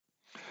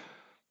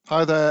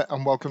Hi there,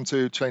 and welcome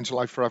to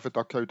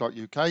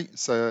changelifeforever.co.uk.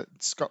 So,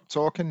 Scott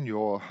talking,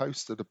 your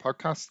host of the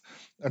podcast.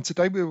 And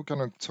today we were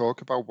going to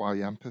talk about why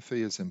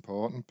empathy is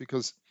important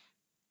because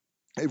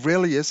it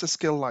really is a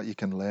skill that you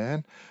can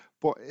learn,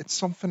 but it's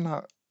something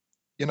that,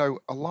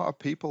 a lot of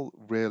people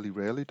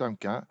really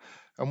don't get.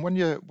 And when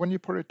you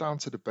put it down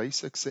to the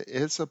basics, it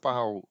is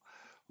about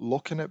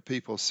looking at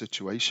people's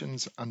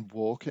situations and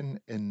walking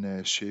in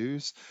their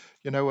shoes,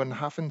 and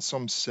having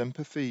some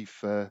sympathy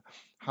for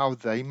how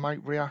they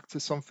might react to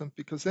something.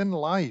 Because in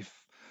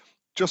life,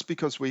 just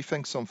because we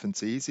think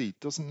something's easy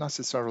doesn't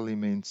necessarily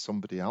mean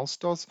somebody else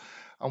does.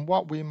 And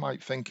what we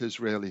might think is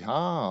really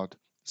hard,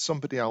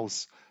 somebody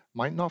else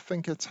might not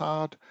think it's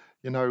hard.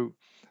 You know,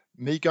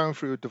 me going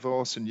through a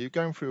divorce and you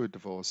going through a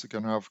divorce are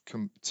going to have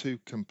two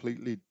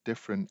completely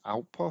different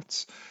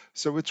outputs.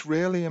 So it's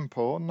really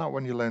important that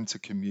when you learn to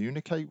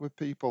communicate with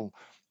people,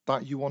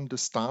 that you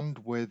understand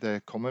where they're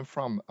coming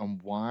from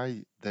and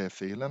why they're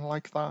feeling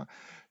like that.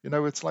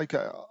 It's like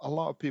a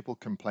lot of people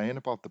complain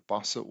about the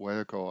boss at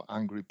work or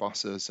angry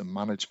bosses and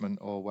management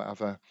or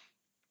whatever,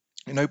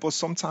 but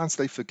sometimes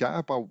they forget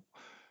about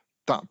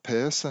that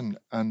person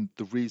and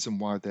the reason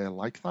why they're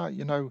like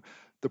that.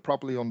 They're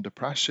probably under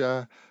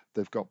pressure,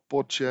 they've got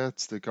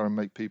budgets, they've got to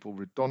make people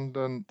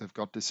redundant, they've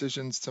got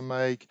decisions to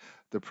make,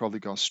 they've probably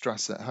got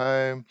stress at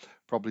home,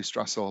 probably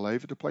stress all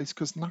over the place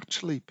because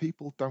naturally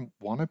people don't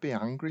want to be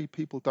angry,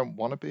 people don't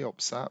want to be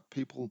upset,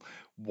 people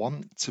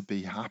want to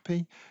be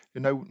happy.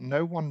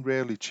 No one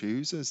really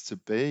chooses to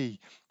be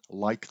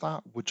like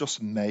that. We're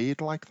just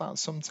made like that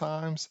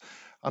sometimes.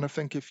 And I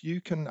think if you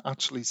can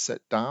actually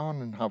sit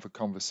down and have a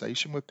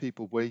conversation with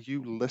people where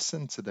you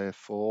listen to their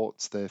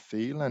thoughts, their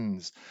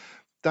feelings,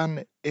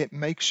 then it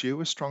makes you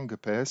a stronger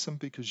person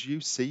because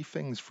you see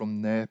things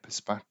from their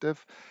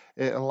perspective.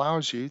 It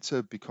allows you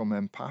to become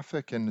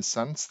empathic in the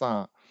sense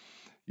that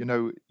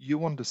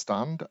you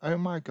understand, oh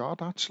my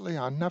God, actually,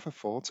 I never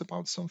thought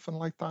about something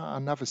like that. I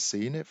never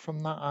seen it from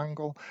that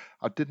angle.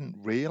 I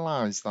didn't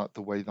realize that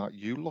the way that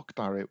you looked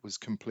at it was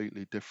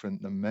completely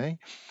different than me.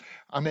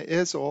 And it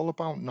is all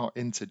about not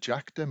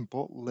interjecting,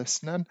 but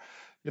listening.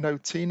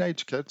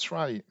 Teenage kids,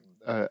 right?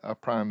 A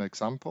prime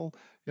example.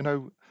 You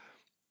know,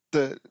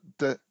 the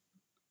the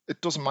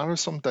it doesn't matter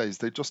some days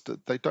they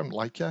don't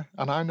like you,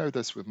 and I know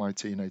this with my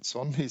teenage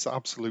son. He's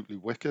absolutely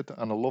wicked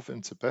and I love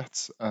him to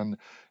bits, and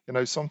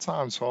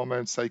sometimes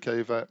hormones take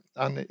over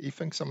and he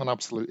thinks I'm an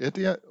absolute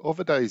idiot.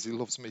 Other days he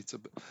loves me to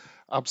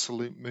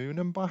absolute moon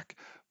and back.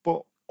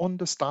 But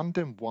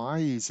understanding why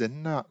he's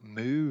in that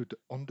mood,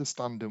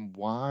 understanding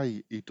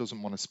why he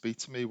doesn't want to speak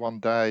to me one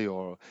day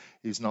or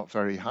he's not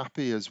very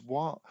happy is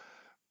what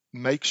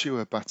makes you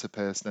a better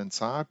person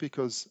inside.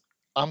 Because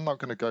I'm not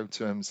going to go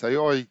to him and say,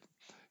 "Oh,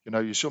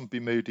 you shouldn't be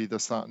moody,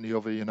 this, that, and the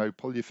other,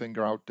 pull your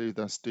finger out, do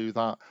this, do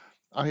that."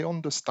 I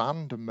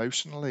understand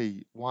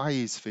emotionally why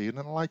he's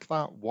feeling like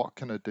that. What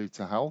can I do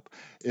to help?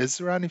 Is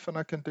there anything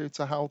I can do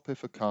to help?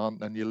 If I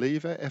can't, then you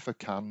leave it. If I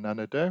can, then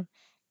I do.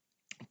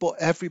 But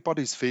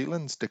everybody's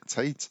feelings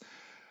dictate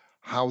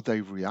how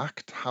they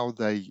react, how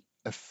they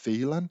are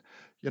feeling,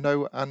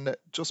 and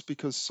just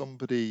because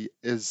somebody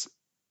is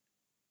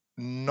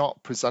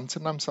not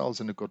presenting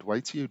themselves in a good way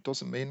to you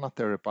doesn't mean that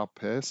they're a bad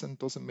person,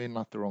 doesn't mean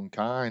that they're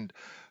unkind,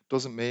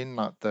 doesn't mean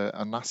that they're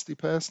a nasty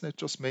person. It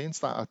just means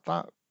that at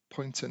that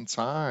point in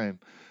time,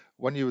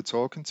 when you were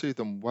talking to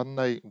them,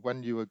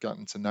 when you were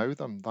getting to know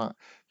them, that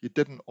you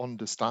didn't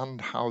understand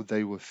how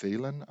they were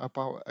feeling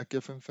about a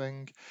given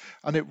thing.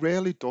 And it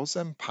really does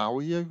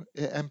empower you.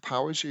 It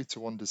empowers you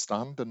to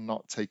understand and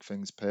not take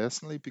things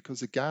personally,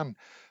 because again,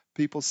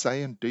 people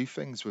say and do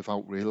things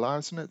without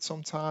realizing it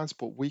sometimes,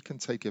 but we can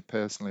take it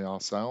personally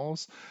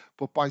ourselves.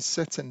 But by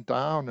sitting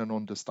down and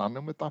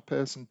understanding with that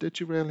person, did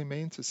you really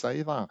mean to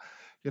say that?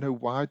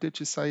 Why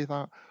did you say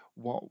that?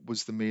 What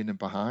was the meaning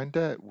behind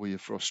it? Were you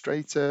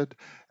frustrated?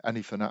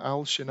 Anything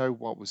else?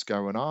 What was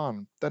going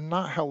on? Then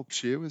that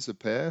helps you as a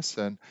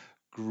person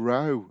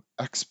grow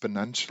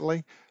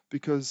exponentially,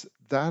 because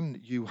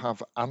then you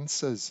have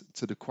answers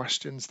to the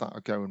questions that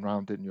are going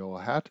around in your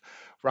head,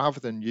 rather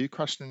than you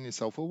questioning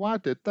yourself, well, why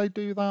did they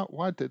do that?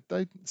 Why did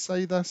they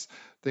say this?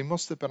 They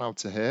must have been out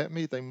to hurt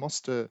me. They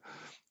must have,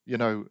 you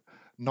know,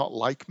 not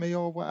like me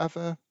or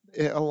whatever.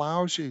 It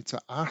allows you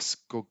to ask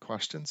good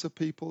questions of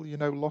people.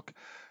 Look,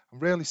 I'm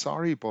really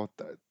sorry, but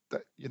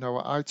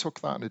I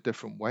took that in a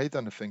different way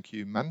than I think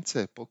you meant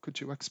it. But could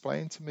you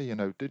explain to me,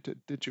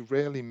 did you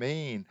really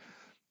mean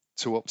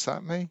to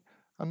upset me?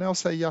 And they'll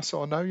say yes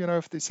or no.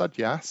 If they said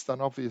yes,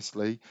 then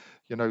obviously,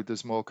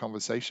 there's more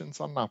conversations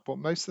on that. But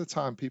most of the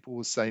time, people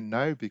will say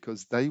no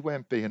because they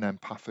weren't being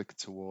empathic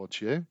towards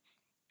you.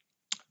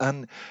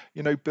 And,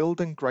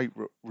 building great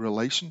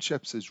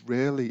relationships is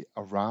really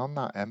around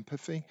that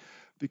empathy,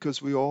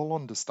 because we all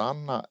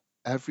understand that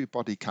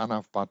everybody can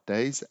have bad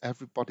days,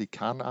 everybody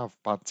can have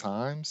bad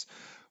times,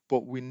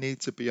 but we need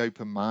to be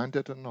open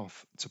minded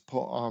enough to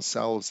put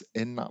ourselves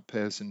in that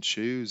person's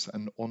shoes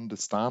and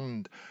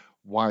understand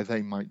why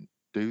they might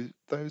do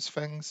those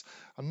things,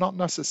 and not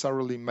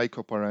necessarily make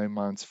up our own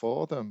minds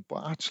for them,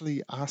 but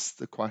actually ask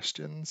the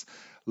questions,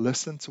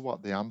 listen to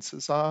what the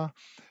answers are.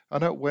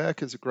 And at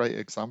work is a great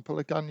example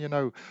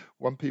again,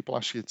 when people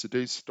ask you to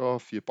do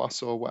stuff, your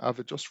boss or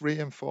whatever, just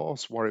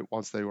reinforce what it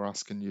was they were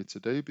asking you to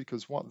do,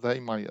 because what they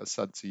might have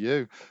said to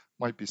you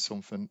might be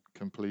something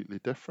completely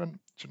different.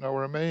 Do you know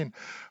what I mean?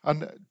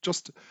 And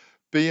just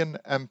being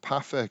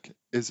empathic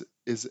is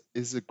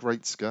a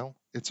great skill.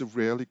 It's a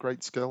really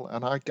great skill.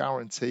 And I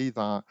guarantee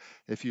that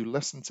if you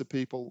listen to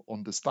people,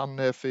 understand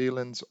their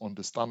feelings,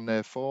 understand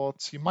their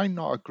thoughts, you might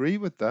not agree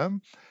with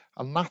them,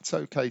 and that's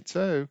okay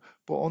too,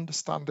 but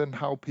understanding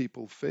how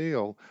people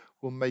feel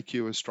will make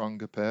you a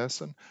stronger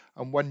person.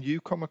 And when you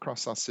come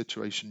across that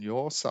situation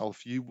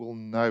yourself, you will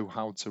know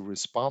how to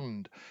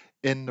respond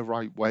in the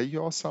right way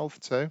yourself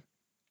too.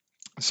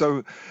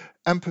 So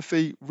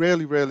empathy,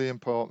 really, really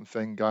important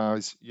thing,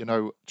 guys.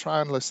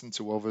 Try and listen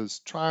to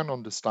others, try and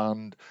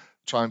understand,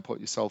 try and put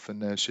yourself in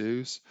their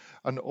shoes,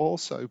 and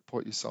also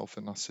put yourself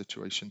in that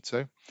situation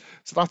too.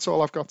 So that's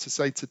all I've got to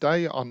say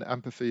today on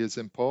empathy is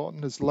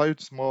important. There's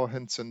loads more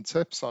hints and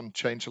tips on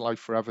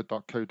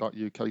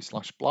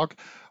changelifeforever.co.uk/blog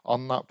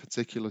on that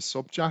particular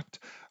subject.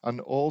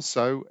 And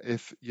also,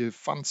 if you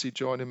fancy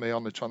joining me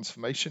on the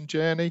transformation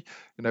journey,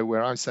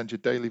 where I send you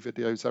daily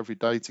videos every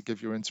day to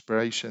give you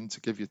inspiration, to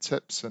give you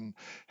tips and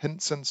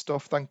hints and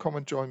stuff, then come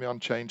and join me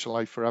on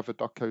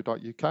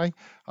changelifeforever.co.uk.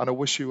 And I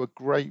wish you a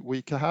great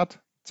week ahead.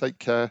 Take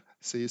care.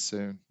 See you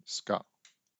soon. Scott.